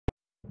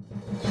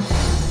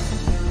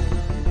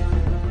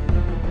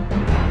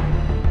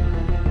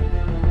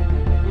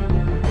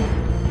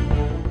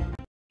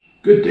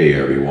Good day,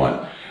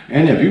 everyone.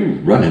 And if you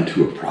run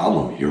into a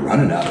problem, you're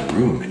running out of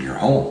room in your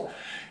home,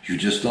 you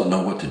just don't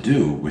know what to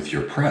do with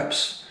your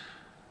preps.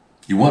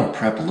 You want to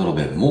prep a little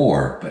bit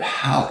more, but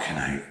how can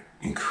I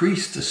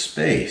increase the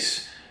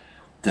space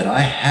that I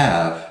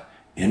have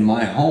in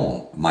my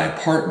home, my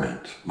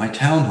apartment, my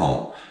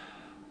townhome,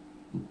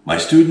 my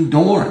student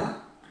dorm?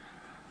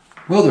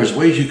 Well, there's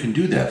ways you can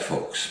do that,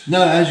 folks.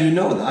 Now, as you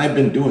know, I've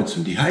been doing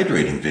some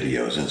dehydrating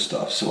videos and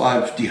stuff. So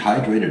I've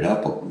dehydrated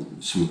up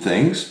some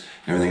things,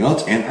 everything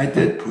else, and I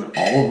did put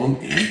all of them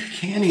in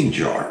canning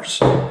jars.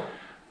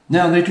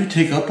 Now, they do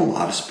take up a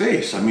lot of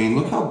space. I mean,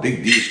 look how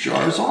big these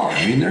jars are.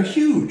 I mean, they're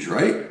huge,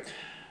 right?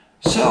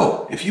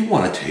 So if you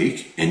want to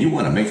take and you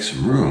want to make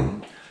some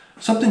room,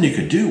 something you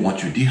could do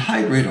once you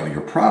dehydrate all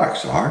your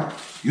products are,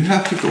 you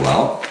have to go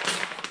out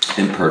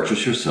and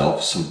purchase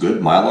yourself some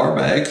good Mylar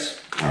bags,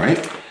 all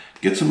right?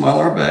 Get some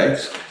Mylar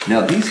bags.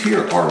 Now these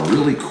here are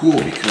really cool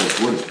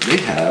because what they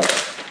have,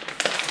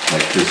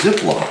 like the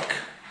Ziploc.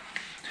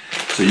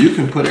 So you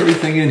can put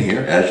everything in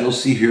here, as you'll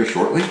see here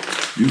shortly.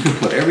 You can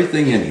put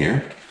everything in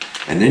here,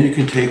 and then you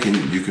can take and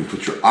you can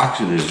put your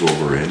oxygen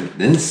absorber in,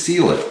 then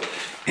seal it.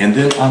 And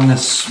then on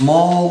this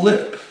small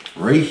lip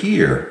right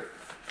here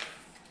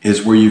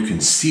is where you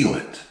can seal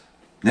it.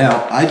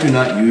 Now, I do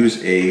not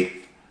use a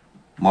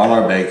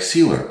Mylar bag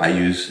sealer. I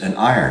use an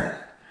iron.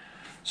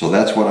 So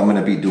that's what I'm going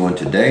to be doing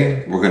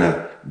today. We're going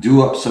to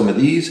do up some of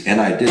these, and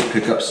I did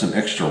pick up some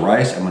extra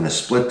rice. I'm going to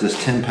split this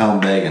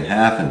 10-pound bag in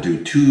half and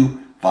do 2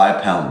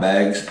 5-pound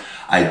bags.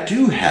 I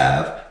do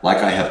have, like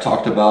I have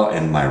talked about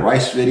in my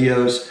rice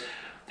videos,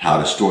 how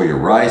to store your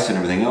rice and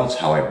everything else,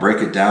 how I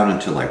break it down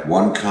into like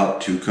 1 cup,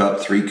 2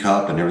 cup, 3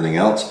 cup, and everything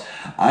else.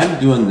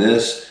 I'm doing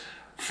this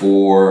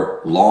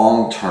for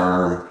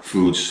long-term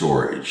food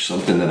storage,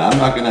 something that I'm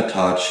not going to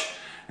touch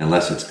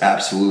unless it's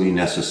absolutely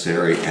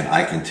necessary, and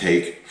I can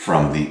take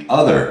from the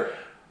other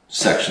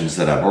sections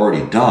that I've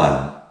already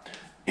done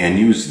and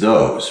use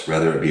those,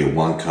 whether it be a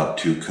 1 cup,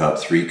 2 cup,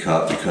 3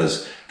 cup,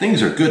 because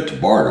things are good to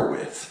barter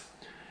with.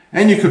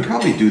 And you could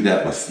probably do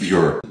that with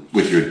your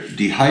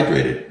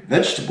dehydrated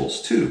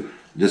vegetables too.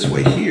 This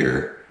way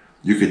here,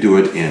 you could do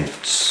it in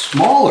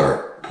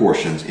smaller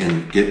portions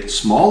and get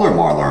smaller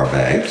Mylar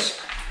bags,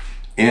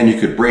 and you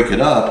could break it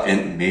up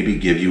and maybe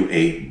give you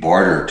a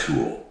barter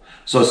tool.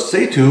 So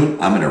stay tuned.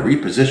 I'm going to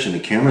reposition the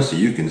camera so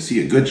you can see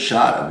a good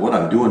shot of what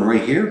I'm doing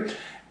right here,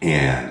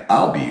 and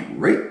I'll be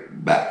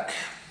right back.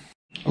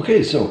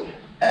 Okay, so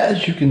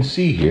as you can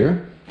see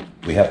here,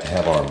 we have to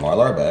have our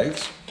Mylar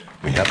bags.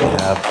 We have to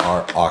have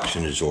our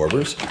oxygen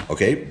absorbers.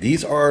 Okay,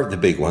 these are the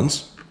big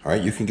ones. All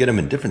right, you can get them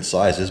in different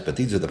sizes, but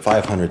these are the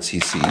 500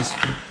 cc's.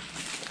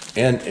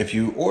 And if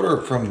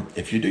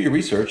you do your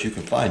research, you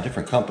can find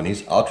different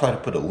companies. I'll try to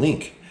put a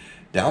link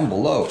down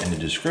below in the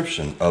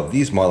description of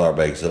these Mylar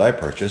bags that I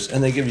purchased,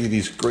 and they give you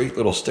these great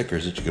little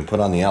stickers that you can put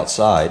on the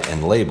outside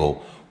and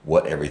label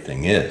what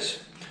everything is.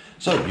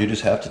 So you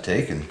just have to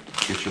take and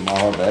get your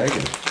Mylar bag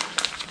and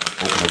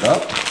open it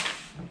up.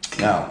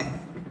 Now,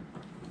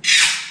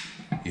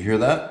 you hear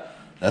that?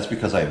 That's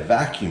because I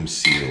vacuum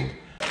sealed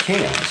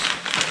cans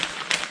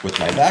with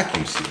my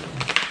vacuum sealer.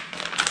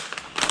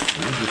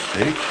 You just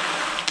take,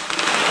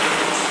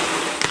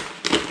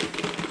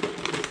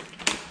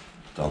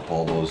 dump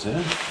all those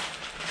in.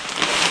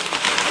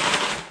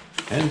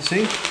 And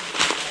see,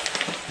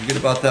 you get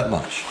about that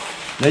much.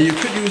 Now you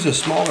could use a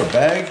smaller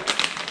bag,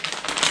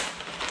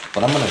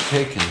 but I'm going to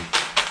take and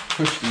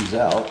push these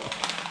out.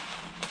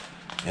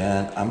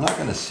 And I'm not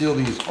going to seal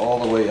these all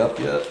the way up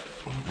yet.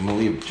 I'm going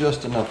to leave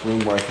just enough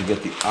room where I can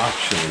get the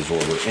oxygen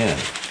absorber in.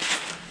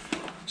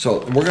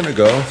 So we're going to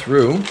go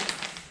through,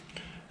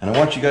 and I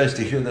want you guys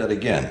to hear that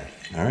again.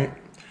 All right.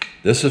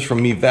 This is from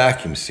me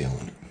vacuum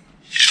sealing it.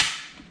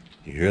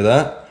 You hear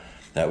that?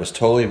 That was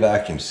totally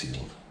vacuum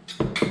sealed.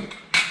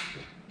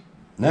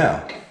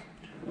 Now,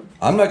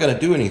 I'm not going to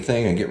do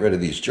anything and get rid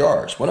of these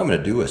jars. What I'm going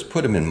to do is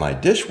put them in my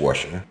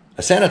dishwasher,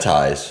 a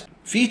sanitize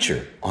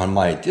feature on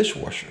my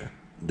dishwasher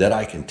that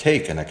I can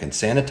take, and I can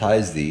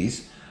sanitize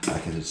these. I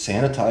can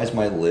sanitize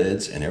my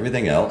lids and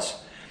everything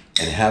else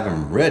and have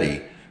them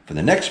ready for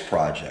the next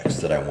projects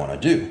that I want to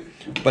do.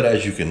 But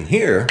as you can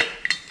hear,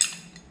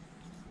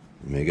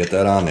 let me get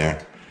that on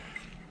there.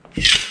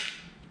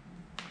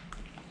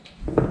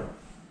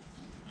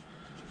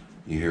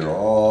 You hear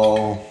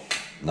all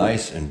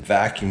nice and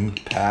vacuum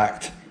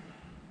packed.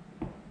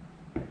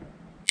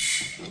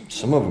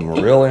 Some of them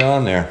are really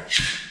on there,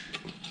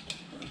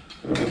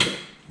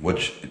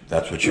 which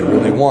that's what you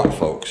really want,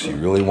 folks. You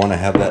really want to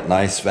have that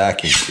nice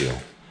vacuum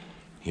seal.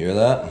 Hear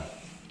that?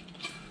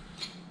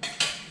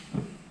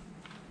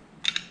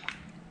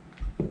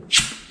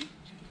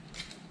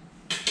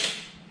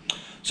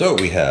 So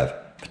we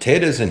have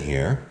potatoes in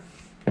here.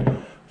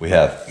 We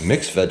have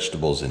mixed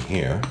vegetables in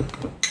here.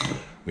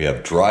 We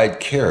have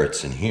dried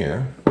carrots in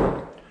here.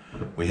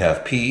 We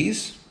have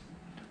peas.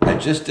 I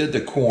just did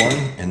the corn,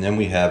 and then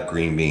we have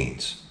green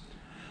beans.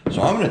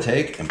 So I'm going to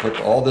take and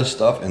put all this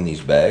stuff in these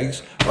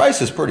bags.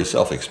 Rice is pretty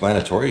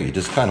self-explanatory. You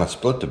just kind of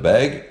split the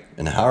bag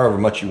and however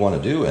much you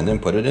want to do, and then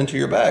put it into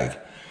your bag.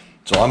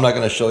 So I'm not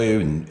going to show you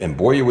and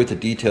bore you with the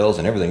details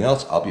and everything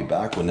else. I'll be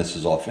back when this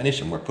is all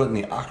finished and we're putting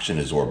the oxygen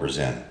absorbers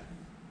in.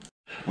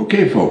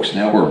 Okay folks,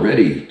 now we're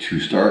ready to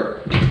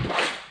start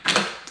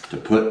to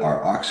put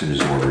our oxygen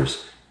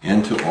absorbers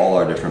into all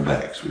our different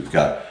bags. We've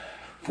got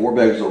 4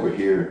 bags over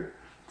here,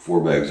 4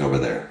 bags over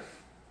there.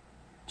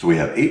 So we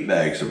have 8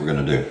 bags that we're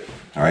going to do.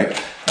 All right.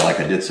 And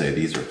like I did say,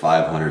 these are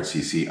 500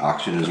 cc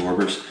oxygen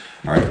absorbers.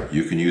 All right.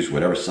 You can use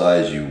whatever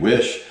size you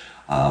wish.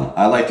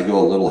 I like to go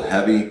a little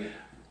heavy,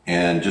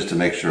 and just to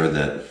make sure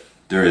that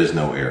there is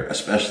no air,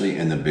 especially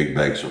in the big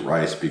bags of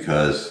rice,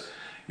 because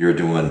you're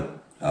doing,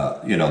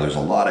 you know, there's a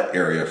lot of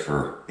area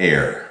for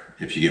air,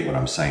 if you get what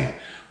I'm saying.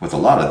 With a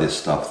lot of this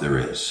stuff there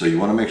is. So you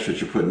want to make sure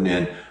that you're putting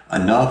in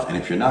enough, and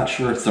if you're not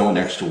sure, throw an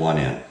extra one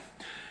in.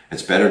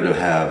 It's better to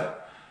have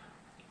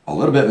a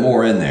little bit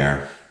more in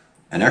there,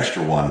 an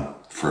extra one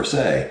for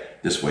say,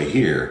 this way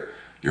here,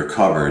 you're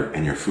covered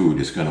and your food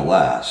is going to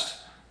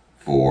last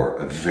for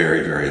a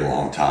very, very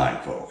long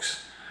time,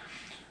 folks.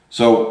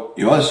 So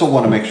you also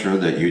want to make sure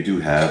that you do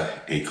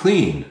have a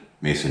clean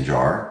mason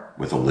jar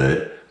with a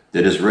lid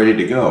that is ready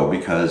to go,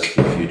 because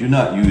if you do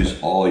not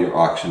use all your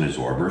oxygen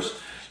absorbers,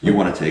 you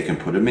want to take and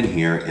put them in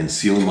here and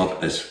seal them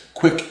up as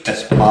quick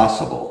as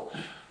possible.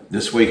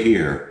 This way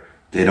here,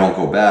 they don't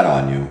go bad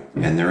on you,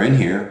 and they're in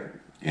here.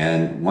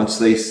 And once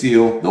they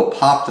seal, they'll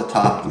pop the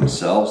top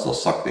themselves. They'll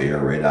suck the air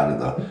right out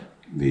of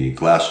the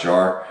glass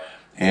jar,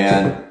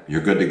 and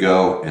you're good to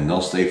go, and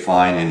they'll stay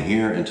fine in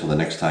here until the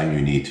next time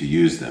you need to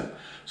use them.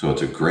 So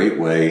it's a great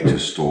way to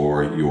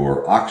store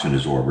your oxygen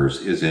absorbers,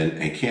 is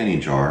in a canning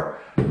jar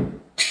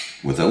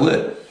with a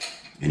lid.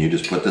 And you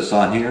just put this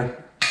on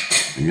here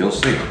and you'll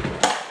see.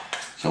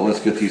 So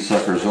let's get these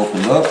suckers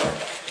opened up.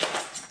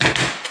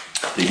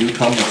 They do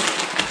come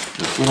with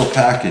this little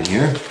pack in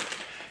here.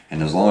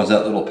 And as long as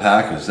that little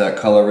pack is that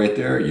color right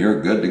there, you're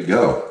good to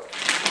go.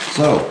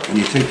 So when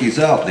you take these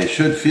out, they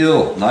should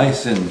feel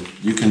nice and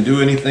you can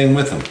do anything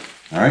with them.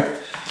 All right.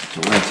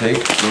 So we're going to take,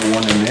 throw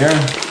one in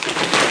there.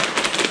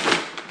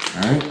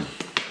 All right.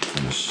 I'm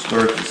going to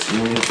start the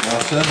sealing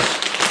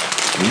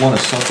process. You want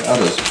to suck out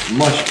as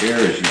much air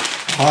as you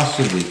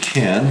possibly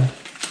can.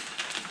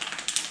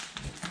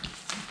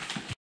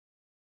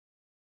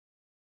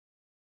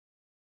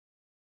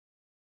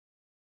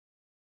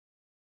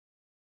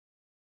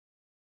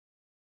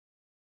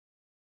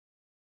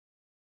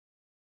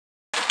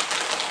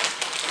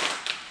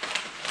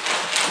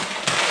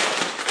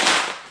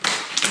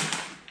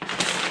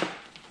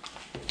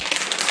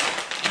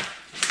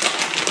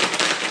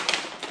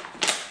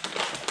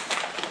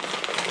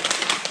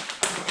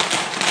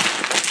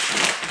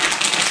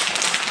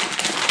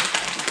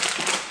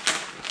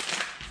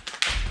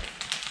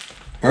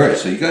 All right,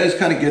 so you guys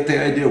kind of get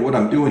the idea of what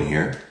I'm doing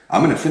here.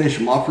 I'm going to finish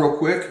them off real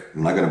quick.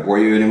 I'm not going to bore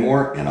you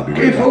anymore, and I'll be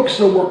right back. Okay, folks,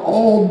 so we're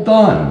all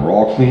done. We're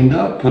all cleaned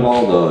up. Put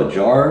all the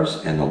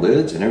jars and the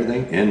lids and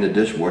everything in the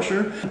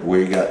dishwasher.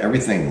 We got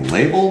everything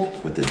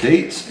labeled with the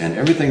dates and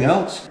everything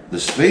else. The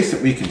space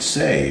that we can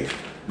save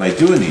by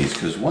doing these,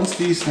 because once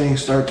these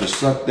things start to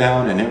suck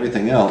down and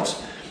everything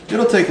else,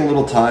 it'll take a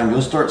little time.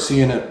 You'll start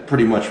seeing it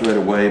pretty much right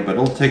away, but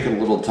it'll take a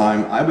little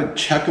time. I would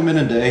check them in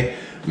a day.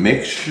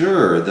 Make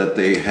sure that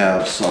they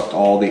have sucked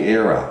all the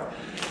air out.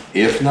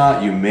 If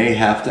not, you may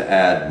have to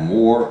add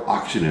more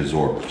oxygen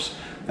absorbers.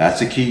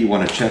 That's the key. You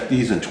want to check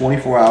these in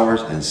 24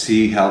 hours and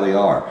see how they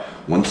are.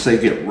 Once they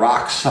get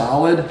rock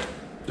solid,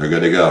 they're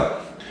good to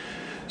go.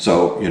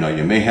 So, you know,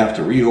 you may have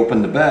to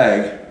reopen the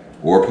bag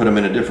or put them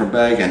in a different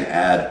bag and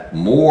add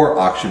more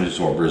oxygen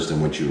absorbers than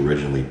what you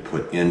originally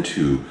put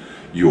into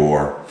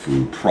your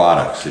food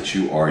products that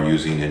you are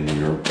using in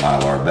your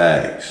Mylar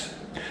bags.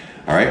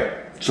 All right.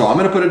 So I'm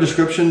going to put a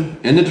description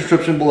in the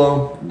description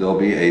below. There'll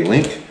be a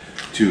link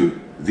to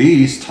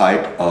these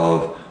type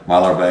of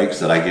Mylar bags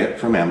that I get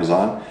from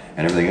Amazon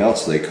and everything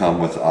else. They come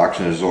with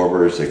oxygen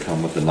absorbers. They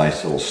come with the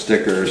nice little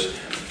stickers.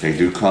 They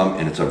do come,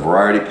 and it's a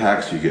variety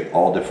pack, so you get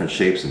all different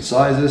shapes and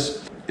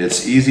sizes.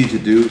 It's easy to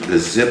do the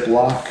zip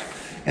lock,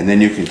 and then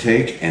you can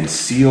take and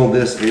seal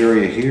this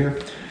area here.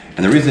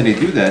 And the reason they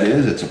do that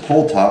is it's a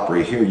pull top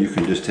right here. You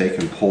can just take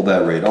and pull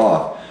that right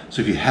off.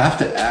 So if you have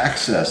to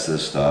access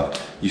this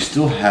stuff, you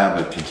still have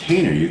a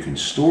container you can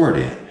store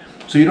it in.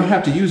 So you don't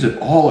have to use it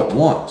all at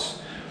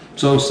once.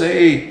 So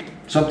say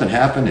something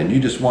happened and you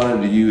just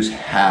wanted to use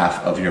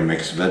half of your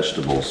mixed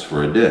vegetables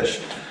for a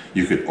dish.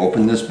 You could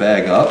open this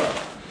bag up,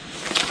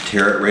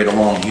 tear it right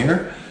along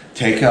here,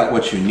 take out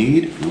what you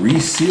need,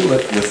 reseal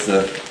it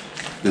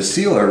with the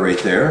sealer right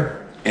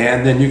there,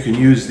 and then you can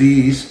use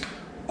these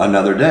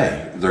another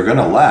day. They're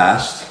gonna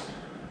last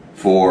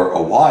for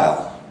a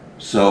while.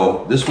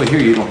 So this way here,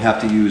 you don't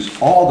have to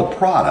use all the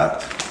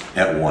product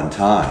at one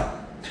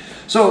time.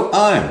 So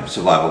I'm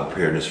Survival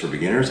Preparedness for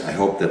Beginners. I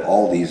hope that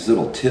all these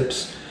little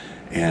tips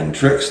and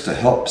tricks to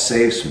help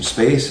save some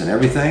space and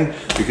everything,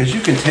 because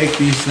you can take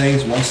these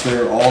things once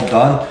they're all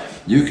done,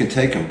 you can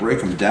take and break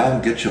them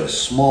down, get you a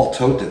small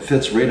tote that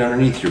fits right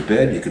underneath your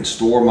bed. You can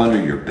store them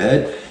under your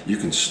bed. You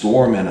can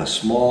store them in a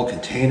small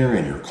container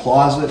in your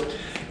closet.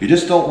 You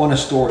just don't want to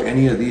store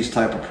any of these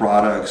type of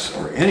products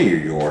or any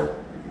of your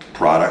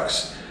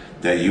products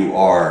that you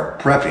are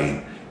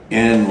prepping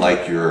in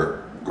like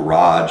your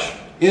garage,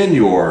 in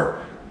your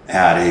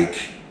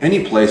attic,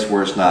 any place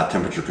where it's not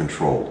temperature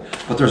controlled.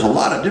 But there's a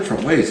lot of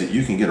different ways that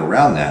you can get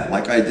around that.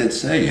 Like I did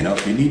say, you know,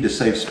 if you need to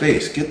save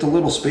space, get the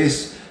little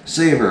space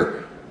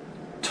saver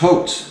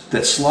totes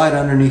that slide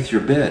underneath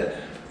your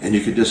bed, and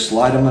you could just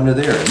slide them under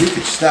there. And you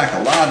could stack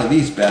a lot of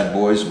these bad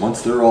boys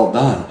once they're all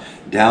done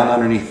down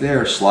underneath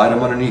there, slide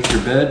them underneath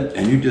your bed,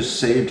 and you just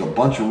saved a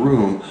bunch of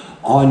room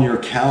on your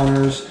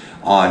counters,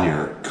 on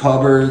your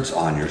cupboards,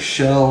 on your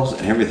shelves,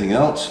 and everything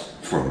else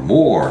for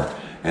more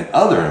and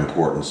other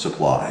important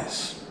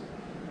supplies.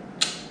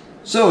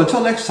 So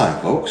until next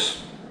time,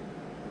 folks,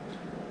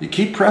 you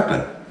keep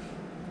prepping.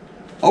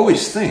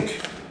 Always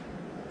think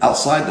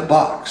outside the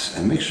box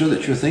and make sure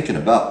that you're thinking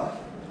about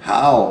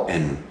how,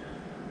 and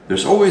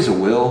there's always a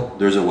will,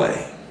 there's a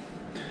way.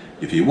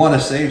 If you want to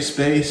save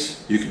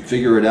space, you can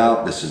figure it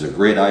out. This is a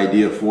great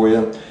idea for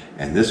you.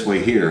 And this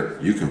way here,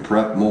 you can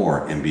prep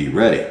more and be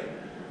ready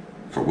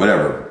for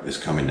whatever is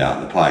coming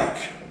down the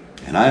pike.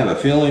 And I have a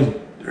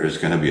feeling there's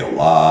going to be a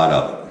lot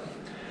of it.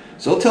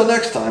 So until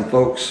next time,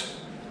 folks,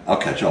 I'll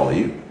catch all of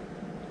you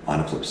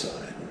on the flip side.